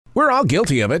We're all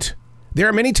guilty of it. There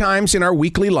are many times in our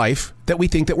weekly life that we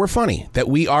think that we're funny, that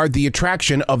we are the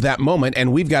attraction of that moment,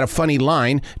 and we've got a funny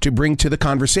line to bring to the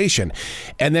conversation.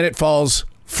 And then it falls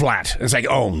flat. It's like,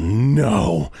 oh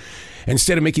no.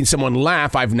 Instead of making someone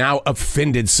laugh, I've now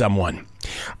offended someone.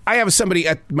 I have somebody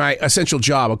at my essential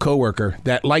job, a coworker,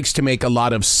 that likes to make a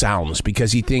lot of sounds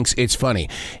because he thinks it's funny.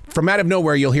 From out of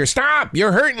nowhere, you'll hear, "Stop,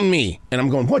 you're hurting me." And I'm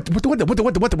going, what?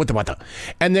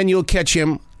 And then you'll catch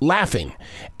him laughing.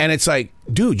 And it's like,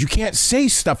 dude, you can't say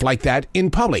stuff like that in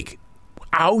public.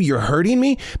 Ow, you're hurting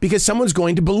me? Because someone's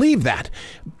going to believe that.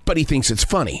 But he thinks it's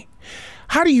funny.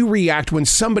 How do you react when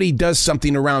somebody does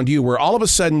something around you where all of a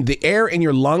sudden the air in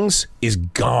your lungs is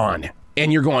gone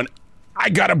and you're going, I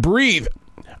gotta breathe.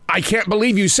 I can't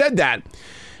believe you said that.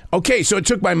 Okay, so it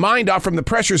took my mind off from the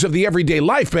pressures of the everyday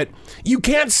life, but you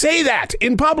can't say that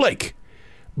in public.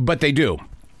 But they do.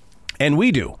 And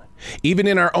we do. Even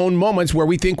in our own moments where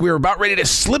we think we're about ready to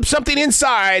slip something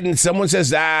inside and someone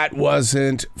says, that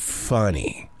wasn't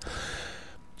funny.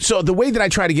 So the way that I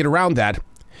try to get around that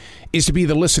is to be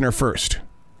the listener first,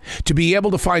 to be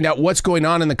able to find out what's going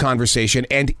on in the conversation.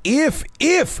 And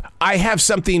if I have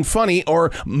something funny, or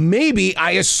maybe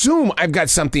I assume I've got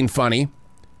something funny,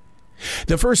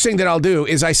 the first thing that I'll do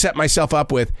is I set myself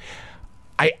up with,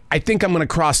 I think I'm going to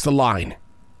cross the line.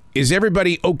 Is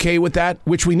everybody okay with that?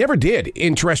 Which we never did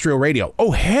in terrestrial radio.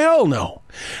 Oh, hell no.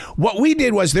 What we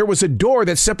did was there was a door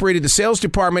that separated the sales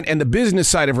department and the business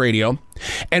side of radio.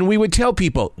 And we would tell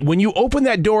people, when you open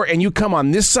that door and you come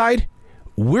on this side,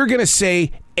 we're going to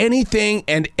say anything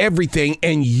and everything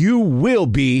and you will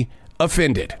be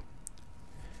offended.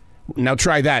 Now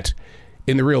try that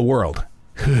in the real world.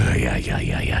 Yeah.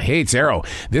 Hey, it's Arrow.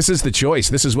 This is The Choice.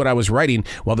 This is what I was writing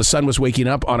while the sun was waking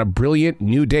up on a brilliant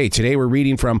new day. Today we're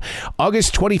reading from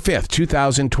August 25th,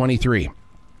 2023.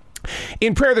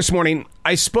 In prayer this morning,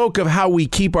 I spoke of how we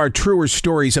keep our truer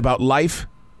stories about life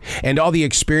and all the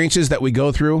experiences that we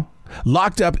go through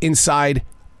locked up inside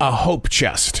a hope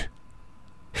chest.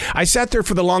 I sat there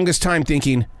for the longest time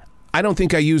thinking, I don't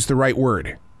think I used the right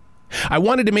word. I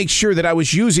wanted to make sure that I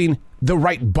was using the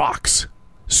right box.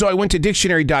 So I went to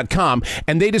dictionary.com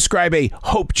and they describe a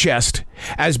hope chest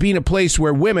as being a place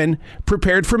where women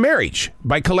prepared for marriage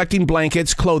by collecting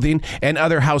blankets, clothing, and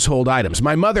other household items.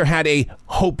 My mother had a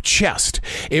hope chest.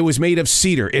 It was made of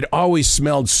cedar. It always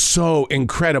smelled so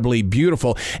incredibly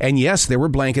beautiful. And yes, there were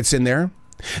blankets in there.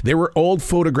 There were old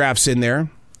photographs in there.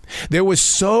 There was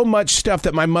so much stuff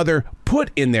that my mother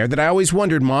put in there that I always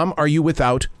wondered, Mom, are you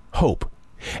without hope?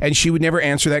 And she would never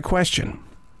answer that question.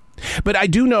 But I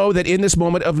do know that in this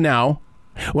moment of now,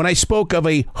 when I spoke of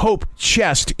a hope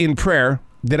chest in prayer,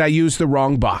 that I used the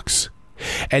wrong box.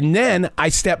 And then I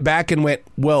stepped back and went,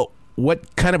 well,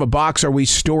 what kind of a box are we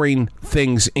storing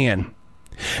things in?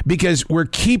 Because we're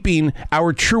keeping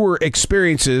our truer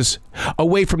experiences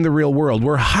away from the real world.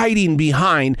 We're hiding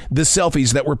behind the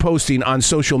selfies that we're posting on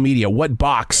social media. What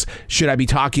box should I be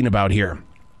talking about here?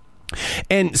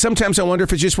 And sometimes I wonder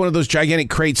if it's just one of those gigantic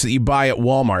crates that you buy at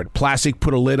Walmart. Plastic,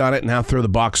 put a lid on it, and now throw the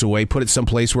box away. Put it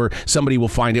someplace where somebody will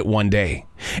find it one day.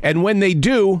 And when they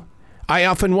do, I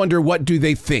often wonder, what do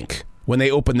they think when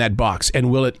they open that box? And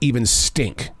will it even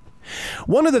stink?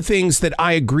 One of the things that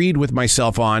I agreed with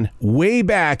myself on way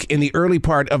back in the early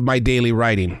part of my daily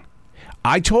writing,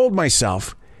 I told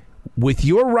myself, with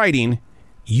your writing,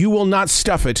 you will not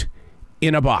stuff it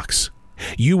in a box.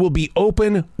 You will be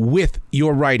open with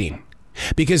your writing,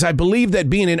 because I believe that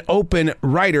being an open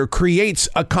writer creates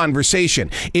a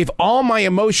conversation. If all my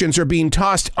emotions are being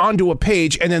tossed onto a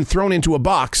page and then thrown into a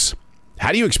box,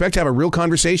 how do you expect to have a real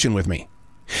conversation with me?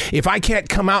 If I can't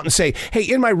come out and say, hey,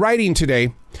 in my writing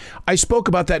today, I spoke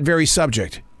about that very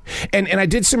subject and I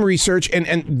did some research and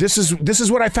this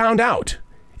is what I found out.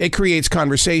 It creates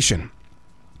conversation.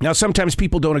 Now, sometimes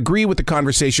people don't agree with the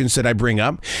conversations that I bring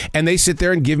up, and they sit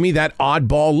there and give me that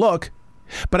oddball look.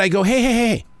 But I go,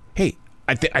 hey,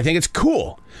 I think it's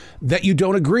cool that you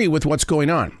don't agree with what's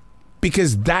going on,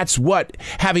 because that's what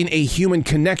having a human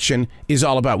connection is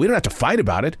all about. We don't have to fight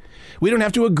about it. We don't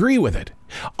have to agree with it.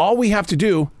 All we have to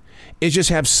do is just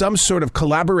have some sort of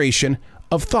collaboration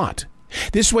of thought.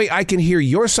 This way I can hear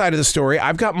your side of the story.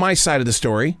 I've got my side of the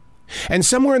story, and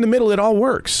somewhere in the middle, it all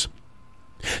works.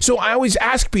 So I always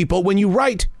ask people, when you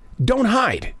write, don't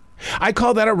hide. I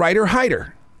call that a writer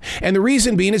hider. And the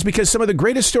reason being is because some of the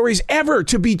greatest stories ever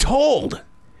to be told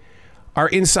are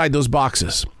inside those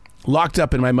boxes, locked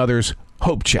up in my mother's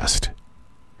hope chest.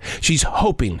 She's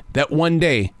hoping that one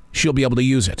day she'll be able to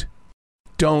use it.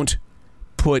 Don't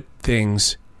put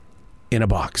things in a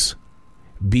box.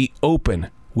 Be open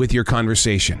with your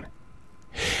conversation.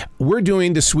 We're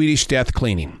doing the Swedish death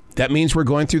cleaning. That means we're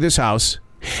going through this house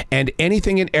And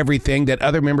anything and everything that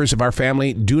other members of our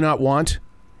family do not want,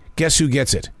 guess who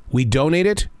gets it? We donate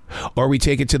it or we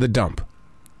take it to the dump.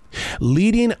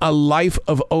 Leading a life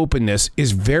of openness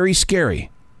is very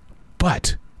scary,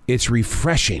 but it's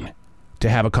refreshing to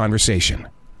have a conversation.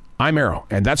 I'm Errol,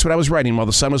 and that's what I was writing while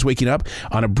the sun was waking up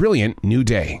on a brilliant new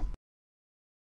day.